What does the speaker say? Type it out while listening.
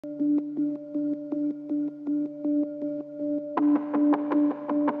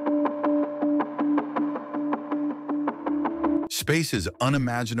Space is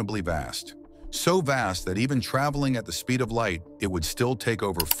unimaginably vast. So vast that even traveling at the speed of light, it would still take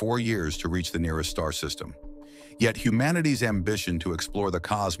over 4 years to reach the nearest star system. Yet humanity's ambition to explore the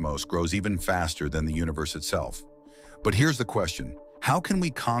cosmos grows even faster than the universe itself. But here's the question: how can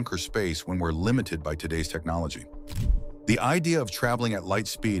we conquer space when we're limited by today's technology? The idea of traveling at light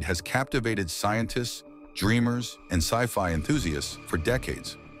speed has captivated scientists, dreamers, and sci-fi enthusiasts for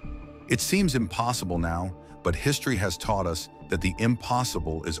decades. It seems impossible now, but history has taught us that the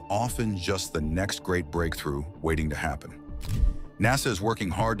impossible is often just the next great breakthrough waiting to happen. NASA is working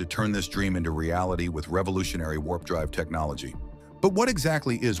hard to turn this dream into reality with revolutionary warp drive technology. But what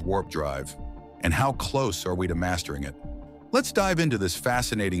exactly is warp drive, and how close are we to mastering it? Let's dive into this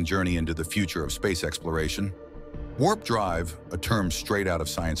fascinating journey into the future of space exploration. Warp drive, a term straight out of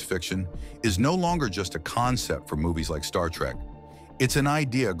science fiction, is no longer just a concept for movies like Star Trek. It's an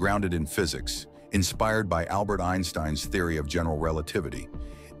idea grounded in physics, inspired by Albert Einstein's theory of general relativity.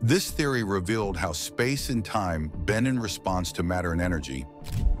 This theory revealed how space and time bend in response to matter and energy,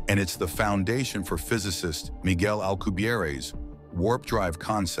 and it's the foundation for physicist Miguel Alcubierre's warp drive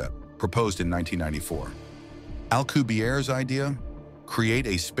concept, proposed in 1994. Alcubierre's idea? Create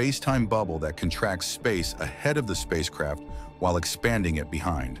a space-time bubble that contracts space ahead of the spacecraft while expanding it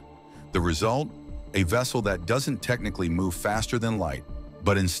behind. The result? A vessel that doesn't technically move faster than light,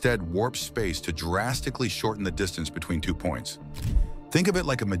 but instead warps space to drastically shorten the distance between 2 points. Think of it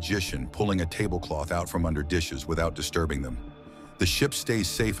like a magician pulling a tablecloth out from under dishes without disturbing them. The ship stays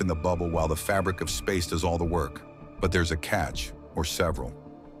safe in the bubble while the fabric of space does all the work. But there's a catch, or several.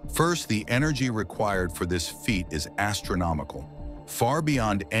 First, the energy required for this feat is astronomical, far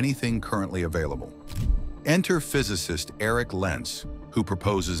beyond anything currently available. Enter physicist Eric Lentz, who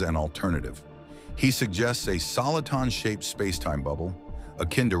proposes an alternative. He suggests a soliton-shaped space-time bubble,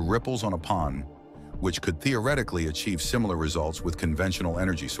 akin to ripples on a pond, which could theoretically achieve similar results with conventional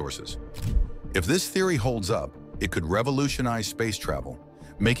energy sources. If this theory holds up, it could revolutionize space travel,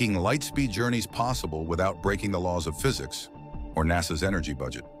 making light-speed journeys possible without breaking the laws of physics or NASA's energy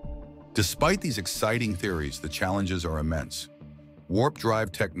budget. Despite these exciting theories, the challenges are immense. Warp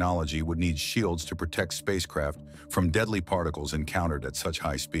drive technology would need shields to protect spacecraft from deadly particles encountered at such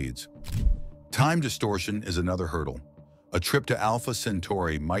high speeds. Time distortion is another hurdle. A trip to Alpha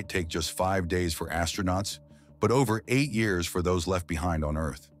Centauri might take just 5 days for astronauts, but over 8 years for those left behind on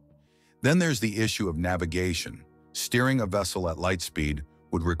Earth. Then there's the issue of navigation. Steering a vessel at light speed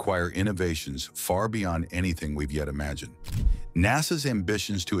would require innovations far beyond anything we've yet imagined. NASA's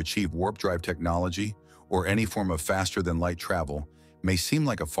ambitions to achieve warp drive technology, or any form of faster-than-light travel, may seem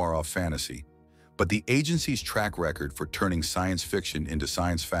like a far-off fantasy, but the agency's track record for turning science fiction into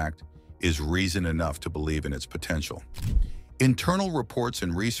science fact is reason enough to believe in its potential. Internal reports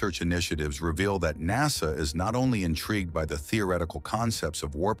and research initiatives reveal that NASA is not only intrigued by the theoretical concepts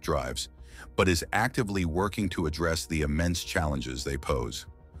of warp drives, but is actively working to address the immense challenges they pose.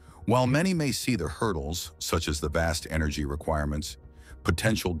 While many may see the hurdles, such as the vast energy requirements,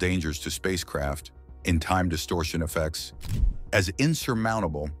 potential dangers to spacecraft, and time distortion effects, as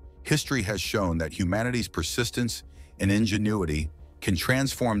insurmountable, history has shown that humanity's persistence and ingenuity can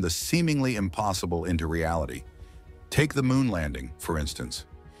transform the seemingly impossible into reality. Take the moon landing, for instance.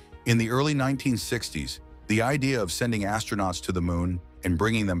 In the early 1960s, the idea of sending astronauts to the moon and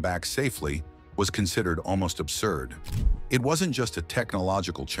bringing them back safely was considered almost absurd. It wasn't just a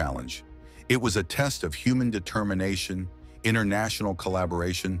technological challenge. It was a test of human determination, international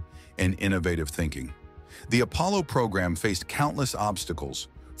collaboration, and innovative thinking. The Apollo program faced countless obstacles,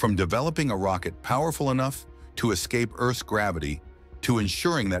 from developing a rocket powerful enough to escape Earth's gravity to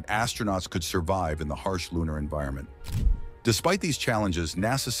ensuring that astronauts could survive in the harsh lunar environment. Despite these challenges,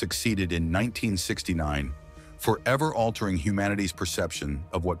 NASA succeeded in 1969, forever altering humanity's perception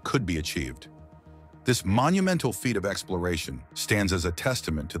of what could be achieved. This monumental feat of exploration stands as a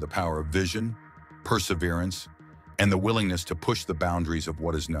testament to the power of vision, perseverance, and the willingness to push the boundaries of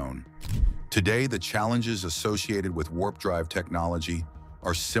what is known. Today, the challenges associated with warp drive technology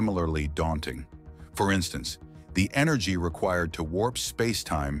are similarly daunting. For instance, the energy required to warp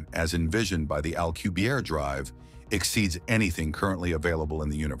space-time, as envisioned by the Alcubierre drive, exceeds anything currently available in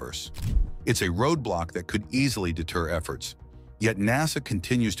the universe. It's a roadblock that could easily deter efforts, yet NASA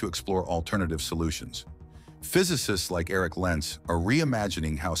continues to explore alternative solutions. Physicists like Eric Lentz are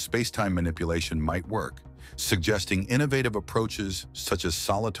reimagining how space-time manipulation might work, suggesting innovative approaches such as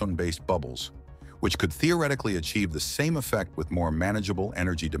soliton-based bubbles, which could theoretically achieve the same effect with more manageable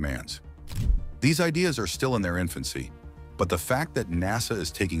energy demands. These ideas are still in their infancy, but the fact that NASA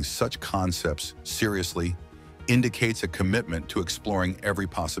is taking such concepts seriously indicates a commitment to exploring every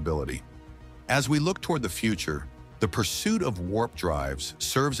possibility. As we look toward the future, The pursuit of warp drives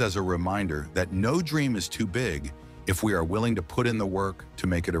serves as a reminder that no dream is too big if we are willing to put in the work to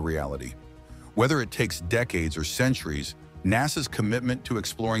make it a reality. Whether it takes decades or centuries, NASA's commitment to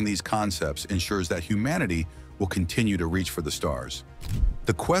exploring these concepts ensures that humanity will continue to reach for the stars.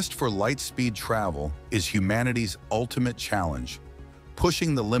 The quest for light-speed travel is humanity's ultimate challenge,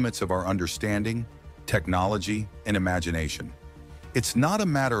 pushing the limits of our understanding, technology, and imagination. It's not a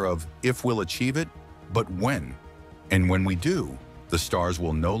matter of if we'll achieve it, but when. And when we do, the stars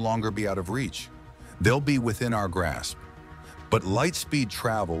will no longer be out of reach. They'll be within our grasp. But light-speed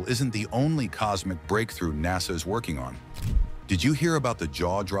travel isn't the only cosmic breakthrough NASA is working on. Did you hear about the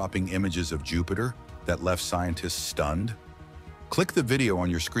jaw-dropping images of Jupiter that left scientists stunned? Click the video on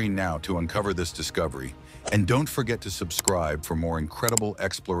your screen now to uncover this discovery, and don't forget to subscribe for more incredible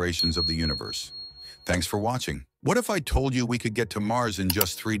explorations of the universe. Thanks for watching. What if I told you we could get to Mars in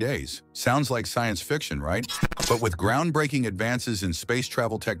just 3 days? Sounds like science fiction, right? But with groundbreaking advances in space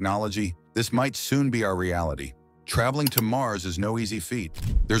travel technology, this might soon be our reality. Traveling to Mars is no easy feat.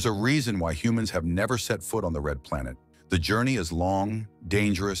 There's a reason why humans have never set foot on the red planet. The journey is long,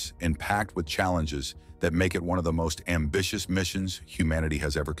 dangerous, and packed with challenges that make it one of the most ambitious missions humanity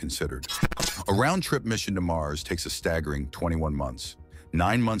has ever considered. A round-trip mission to Mars takes a staggering 21 months.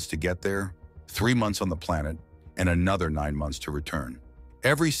 9 months to get there, 3 months on the planet, and another 9 months to return.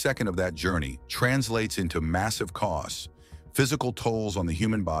 Every second of that journey translates into massive costs, physical tolls on the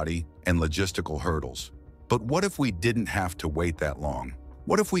human body, and logistical hurdles. But what if we didn't have to wait that long?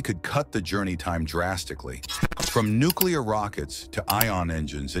 What if we could cut the journey time drastically? From nuclear rockets to ion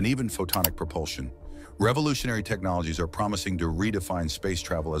engines and even photonic propulsion, revolutionary technologies are promising to redefine space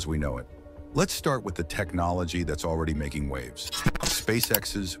travel as we know it. Let's start with the technology that's already making waves.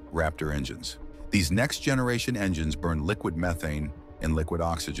 SpaceX's Raptor engines. These next-generation engines burn liquid methane and liquid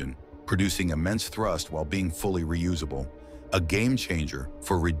oxygen, producing immense thrust while being fully reusable, a game-changer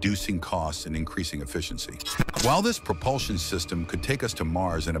for reducing costs and increasing efficiency. While this propulsion system could take us to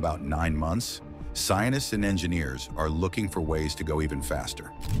Mars in about 9 months, scientists and engineers are looking for ways to go even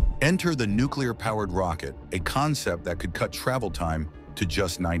faster. Enter the nuclear-powered rocket, a concept that could cut travel time to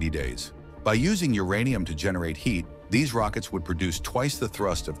just 90 days. By using uranium to generate heat, these rockets would produce twice the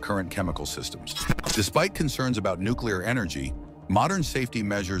thrust of current chemical systems. Despite concerns about nuclear energy, modern safety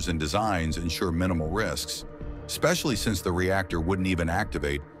measures and designs ensure minimal risks, especially since the reactor wouldn't even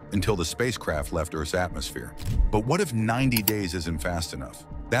activate until the spacecraft left Earth's atmosphere. But what if 90 days isn't fast enough?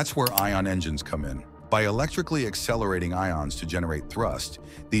 That's where ion engines come in. By electrically accelerating ions to generate thrust,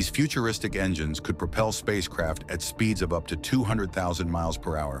 these futuristic engines could propel spacecraft at speeds of up to 200,000 miles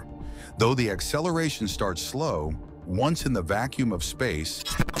per hour. Though the acceleration starts slow, once in the vacuum of space,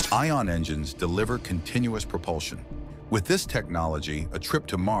 ion engines deliver continuous propulsion. With this technology, a trip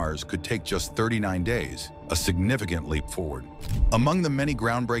to Mars could take just 39 days, a significant leap forward. Among the many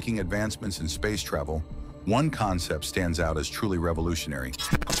groundbreaking advancements in space travel, one concept stands out as truly revolutionary: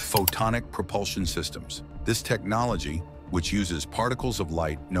 photonic propulsion systems. This technology, which uses particles of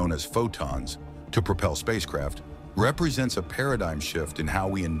light known as photons to propel spacecraft, represents a paradigm shift in how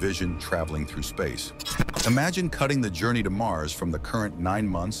we envision traveling through space. Imagine cutting the journey to Mars from the current 9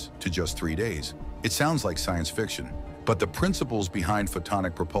 months to just 3 days. It sounds like science fiction, but the principles behind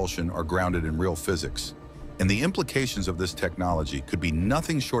photonic propulsion are grounded in real physics, and the implications of this technology could be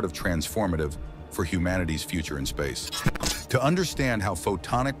nothing short of transformative for humanity's future in space. To understand how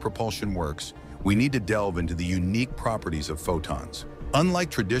photonic propulsion works, we need to delve into the unique properties of photons.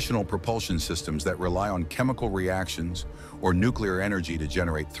 Unlike traditional propulsion systems that rely on chemical reactions or nuclear energy to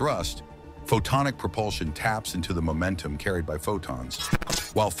generate thrust, photonic propulsion taps into the momentum carried by photons.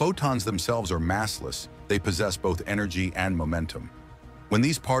 While photons themselves are massless, they possess both energy and momentum. When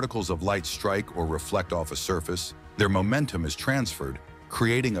these particles of light strike or reflect off a surface, their momentum is transferred,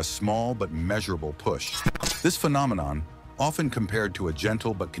 creating a small but measurable push. This phenomenon, often compared to a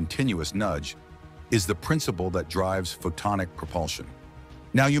gentle but continuous nudge, is the principle that drives photonic propulsion.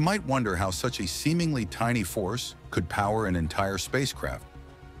 Now, you might wonder how such a seemingly tiny force could power an entire spacecraft.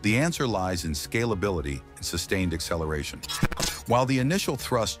 The answer lies in scalability and sustained acceleration. While the initial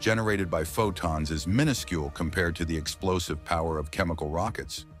thrust generated by photons is minuscule compared to the explosive power of chemical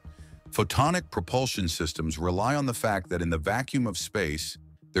rockets, photonic propulsion systems rely on the fact that in the vacuum of space,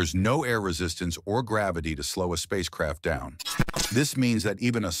 there's no air resistance or gravity to slow a spacecraft down. This means that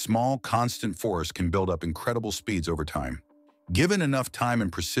even a small, constant force can build up incredible speeds over time. Given enough time and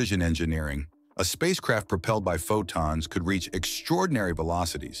precision engineering, a spacecraft propelled by photons could reach extraordinary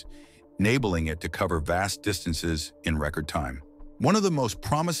velocities, enabling it to cover vast distances in record time. One of the most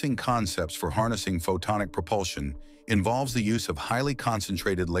promising concepts for harnessing photonic propulsion involves the use of highly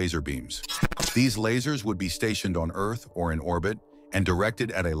concentrated laser beams. These lasers would be stationed on Earth or in orbit and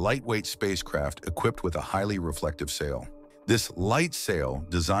directed at a lightweight spacecraft equipped with a highly reflective sail. This light sail,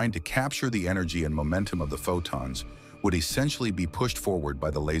 designed to capture the energy and momentum of the photons, would essentially be pushed forward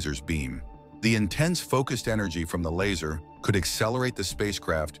by the laser's beam. The intense focused energy from the laser could accelerate the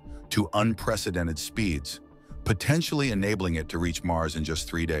spacecraft to unprecedented speeds, potentially enabling it to reach Mars in just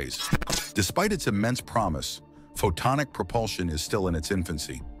 3 days. Despite its immense promise, photonic propulsion is still in its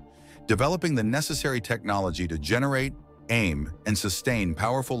infancy. Developing the necessary technology to generate, aim, and sustain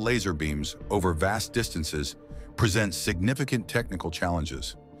powerful laser beams over vast distances presents significant technical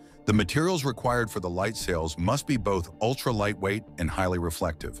challenges. The materials required for the light sails must be both ultra-lightweight and highly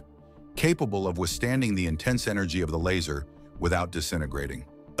reflective, capable of withstanding the intense energy of the laser without disintegrating.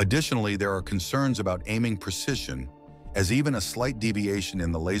 Additionally, there are concerns about aiming precision, as even a slight deviation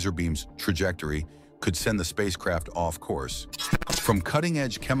in the laser beam's trajectory could send the spacecraft off course. From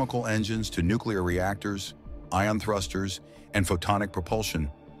cutting-edge chemical engines to nuclear reactors, ion thrusters, and photonic propulsion,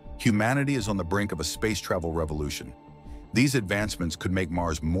 humanity is on the brink of a space travel revolution. These advancements could make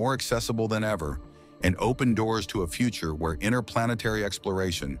Mars more accessible than ever and open doors to a future where interplanetary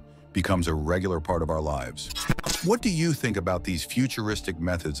exploration becomes a regular part of our lives. What do you think about these futuristic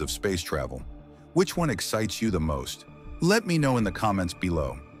methods of space travel? Which one excites you the most? Let me know in the comments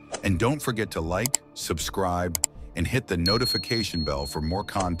below. And don't forget to like, subscribe, and hit the notification bell for more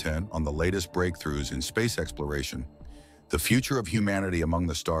content on the latest breakthroughs in space exploration. The future of humanity among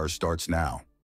the stars starts now.